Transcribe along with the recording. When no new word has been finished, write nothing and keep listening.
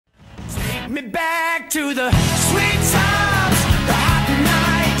me back to the sweet times, the hot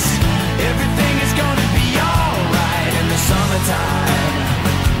nights. Everything is gonna be alright in the summertime,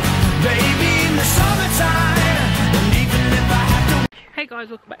 baby, in the summertime. And even if I have to... Hey guys,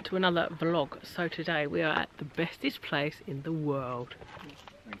 welcome back to another vlog. So today we are at the bestest place in the world.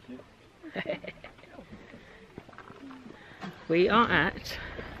 Thank you. We are at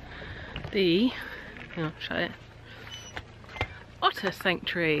the, I'll show you, Otter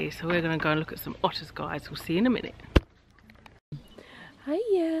Sanctuary. So we're going to go and look at some otters, guys. We'll see you in a minute.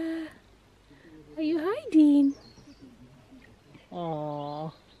 Hiya. Are you hiding?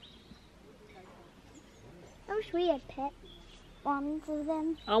 Aww. I wish we had pet ones of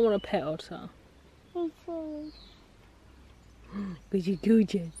them. I want a pet otter. Me too. Because you're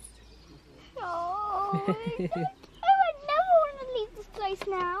gorgeous. Oh, I never want to leave this place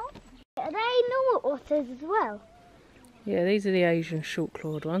now. Are they normal otters as well? Yeah, these are the Asian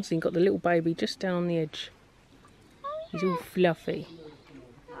short-clawed ones. And you've got the little baby just down on the edge. Oh, yeah. He's all fluffy.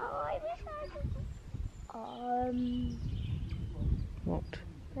 Oh, I wish I could. What?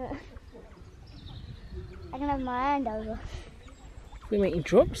 I can have my hand over. We make you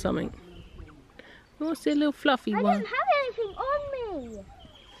drop something. What's the little fluffy I one? don't have anything on me.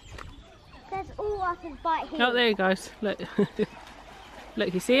 There's all otters right here. Oh, there he goes. Look.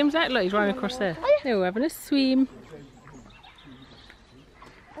 Look, you see him, Zach? Look, he's running across there. They're all having a swim.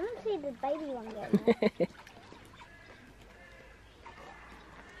 I don't see the baby one yet.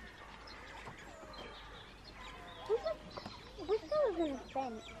 Which one was in the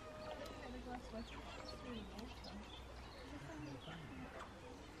fence?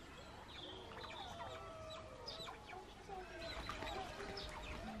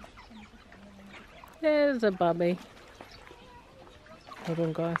 There's a bubby. Hold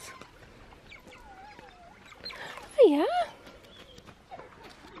on, guys. Oh, yeah.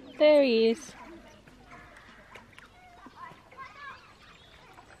 There he is.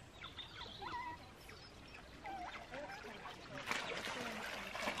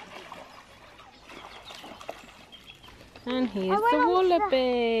 And here's the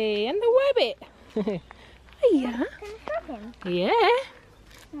wallaby and the rabbit. Oh, yeah. Can you show him? Yeah.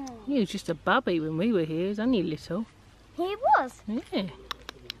 He was just a bubby when we were here. He was only little. He was? Yeah.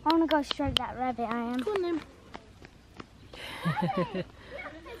 I want to go stroke that rabbit, I am. Go on then.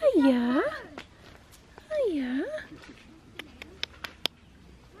 Hiya. Hiya.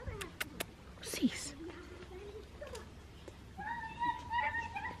 What's this?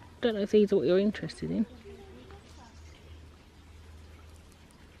 Don't know if these are what you're interested in.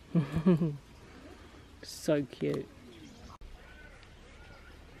 So cute.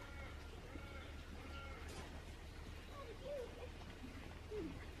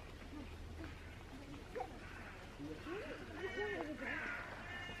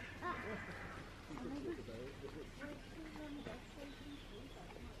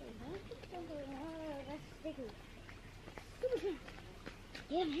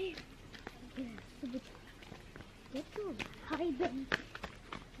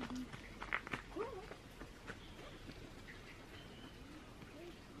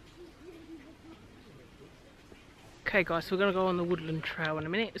 Okay guys, so we're going to go on the woodland trail in a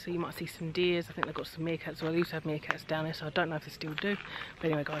minute, so you might see some deers. I think they've got some meerkats as well. They used to have meerkats down there, so I don't know if they still do. But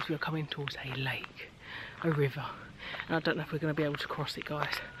anyway guys, we're coming towards a lake, a river, and I don't know if we're going to be able to cross it,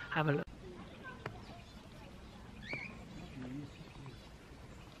 guys. Have a look.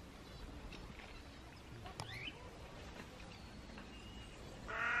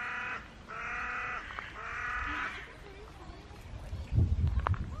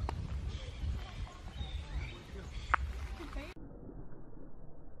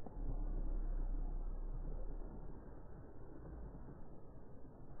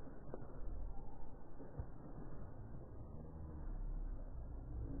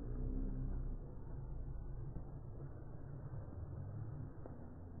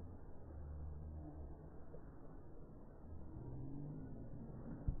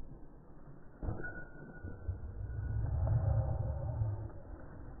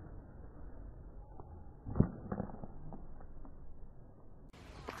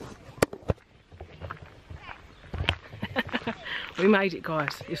 We made it,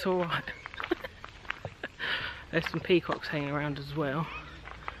 guys. It's all right. There's some peacocks hanging around as well.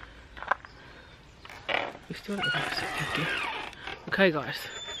 We still don't have security. Okay, guys.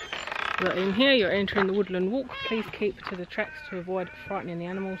 Well, in here, you're entering the woodland walk. Please keep to the tracks to avoid frightening the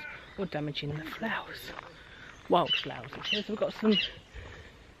animals or damaging the flowers. Wild flowers, it says. We've got some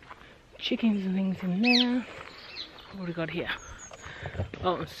chickens and things in there. What have we got here?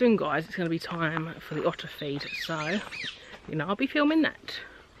 Oh, and soon, guys, it's going to be time for the otter feed. So, you know, I'll be filming that.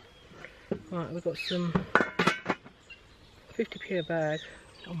 Right, we've got some 50p a bag.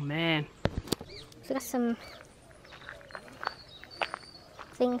 Oh man. So we've got some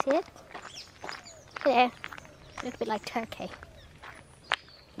things here. There. They look a bit like turkey.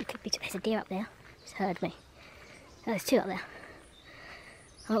 It could be, there's a deer up there. It's heard me. Oh, there's two up there.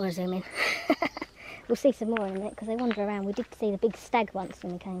 I'm not going to zoom in. We'll see some more in a minute because they wander around. We did see the big stag once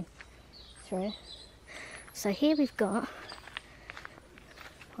when we came through. So here we've got,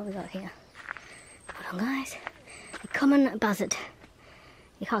 what have we got here? Hold on guys. A common buzzard.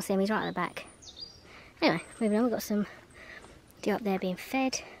 You can't see him, he's right at the back. Anyway, moving on, we've got some deer up there being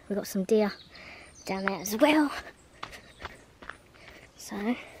fed. We've got some deer down there as well. So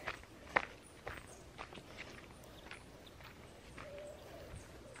you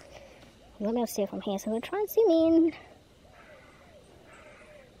won't be able to see it from here, so I'm going to try and zoom in.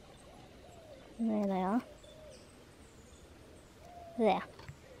 There they are. There.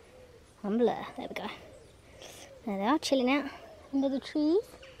 On blur. There we go. There they are, chilling out under the trees.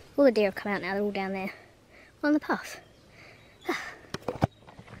 All the deer have come out now, they're all down there on the path. I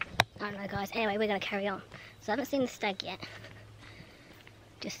don't know guys, anyway we're going to carry on. So I haven't seen the stag yet.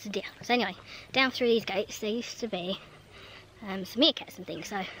 Just the deer. So anyway, down through these gates there used to be some meerkats and things,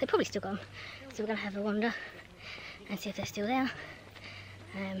 so they're probably still gone. So we're going to have a wander and see if they're still there.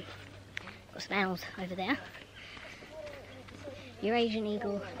 Got some owls over there. Eurasian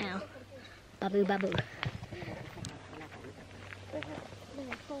eagle owl. Babu babu.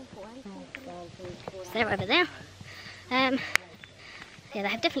 So they're over there. Yeah, they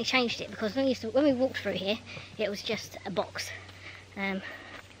have definitely changed it because when we walked through here, it was just a box. So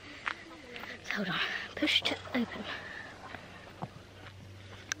hold on, push to open.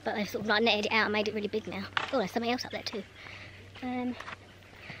 But they've sort of like netted it out and made it really big now. Oh, there's something else up there too. So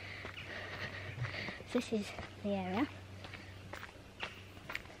this is the area.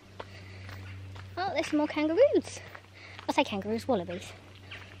 Oh, there's some more kangaroos. I say kangaroos, wallabies.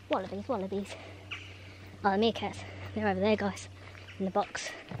 Wallabies, wallabies. Oh, the meerkats. They're over there, guys. In the box.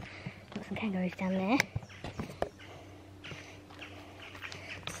 Got some kangaroos down there.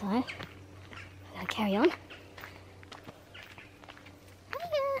 So, I'm going to carry on.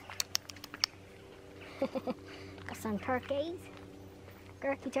 Hiya! Got some turkeys.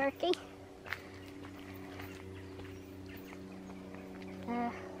 Gurky turkey.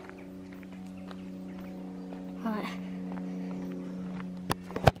 Right.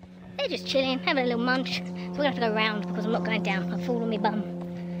 They're just chilling, having a little munch. So we're going to have to go round because I'm not going down. I'll fall on my bum.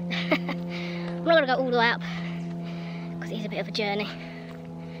 I'm not going to go all the way up because it is a bit of a journey.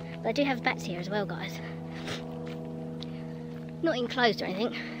 But I do have bats here as well, guys. Not enclosed or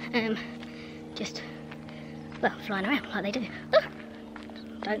anything. Just, well, flying around like they do. Oh,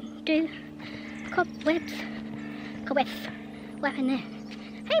 don't do cobwebs. Cobwebs. What happened there?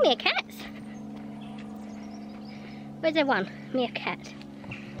 Hey, meerkats. Where's there one? Meerkat.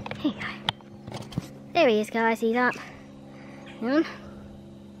 Here you go. There he is, guys. He's up. Hang on.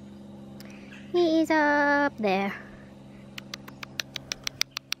 He is up there.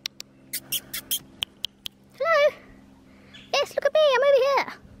 Hello. Yes, look at me. I'm over here.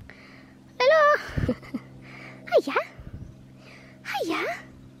 Hello. Hiya. Hiya.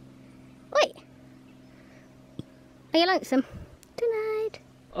 Wait. Are you lonesome tonight?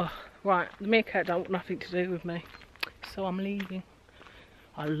 Oh, right. The meerkat don't want nothing to do with me. So I'm leaving.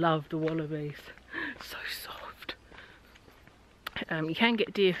 I love the wallabies. So soft. You can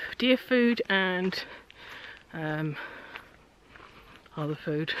get deer food and other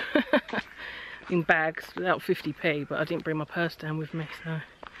food in bags without 50p, but I didn't bring my purse down with me, so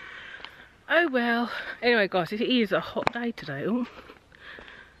oh well. Anyway guys, it is a hot day today. Ooh.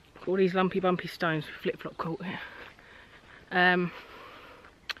 All these lumpy bumpy stones with flip-flop caught here. I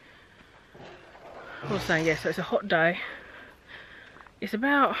was saying, yes, so it's a hot day. It's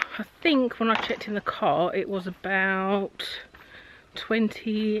about, I think when I checked in the car, it was about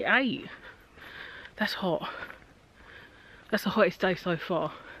 28. That's hot. That's the hottest day so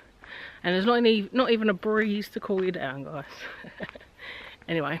far. And there's not even a breeze to cool you down, guys.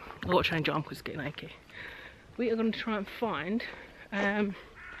 Anyway, I've got to change arm because it's getting achy. We are going to try and find the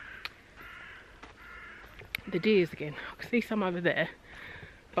deers again. I can see some over there,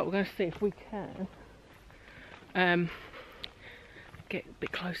 but we're going to see if we can get a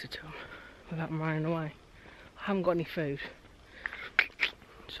bit closer to them without them running away. I haven't got any food,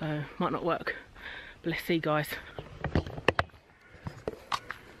 so might not work, but let's see, guys.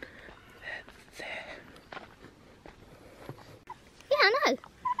 Yeah, I know.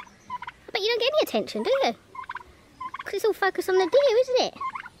 But you don't get any attention, do you? Because it's all focused on the deer, isn't it?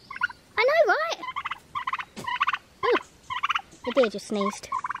 I know, right? Oh, the deer just sneezed.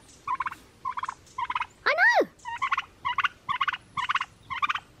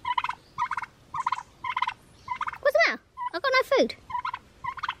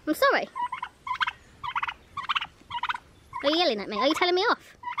 Are you yelling at me? Are you telling me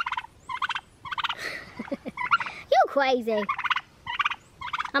off? You're crazy.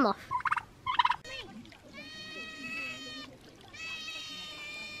 I'm off.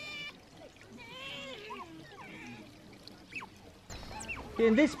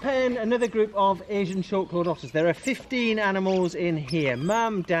 In this pen, another group of Asian short-clawed otters. There are 15 animals in here.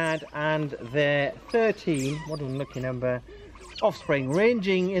 Mum, Dad and their 13, what an unlucky number, offspring,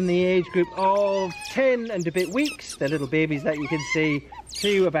 ranging in the age group of 10 and a bit weeks, they're little babies that you can see,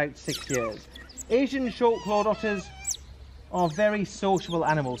 to about 6 years. Asian short-clawed otters are very sociable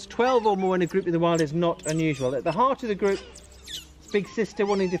animals. 12 or more in a group in the wild is not unusual. At the heart of the group, big sister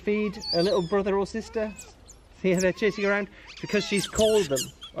wanting to feed a little brother or sister. See how they're chasing around? Because she's called them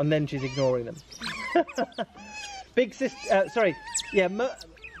and then she's ignoring them. Big sister,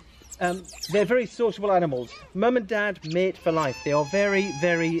 they're very sociable animals. Mum and Dad mate for life. They are very,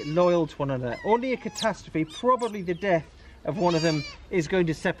 very loyal to one another. Only a catastrophe, probably the death of one of them, is going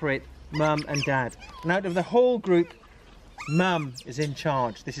to separate Mum and Dad. And out of the whole group, Mum is in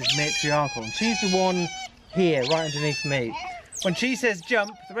charge. This is matriarchal. And she's the one here, right underneath me. When she says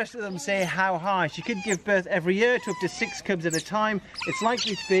jump, the rest of them say how high. She could give birth every year to up to 6 cubs at a time. It's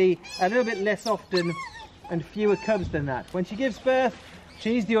likely to be a little bit less often and fewer cubs than that. When she gives birth,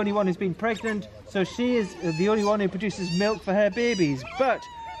 she's the only one who's been pregnant, so she is the only one who produces milk for her babies. But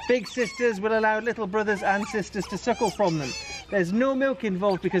big sisters will allow little brothers and sisters to suckle from them. There's no milk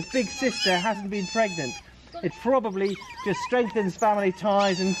involved because big sister hasn't been pregnant. It probably just strengthens family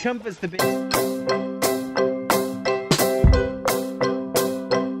ties and comforts the baby.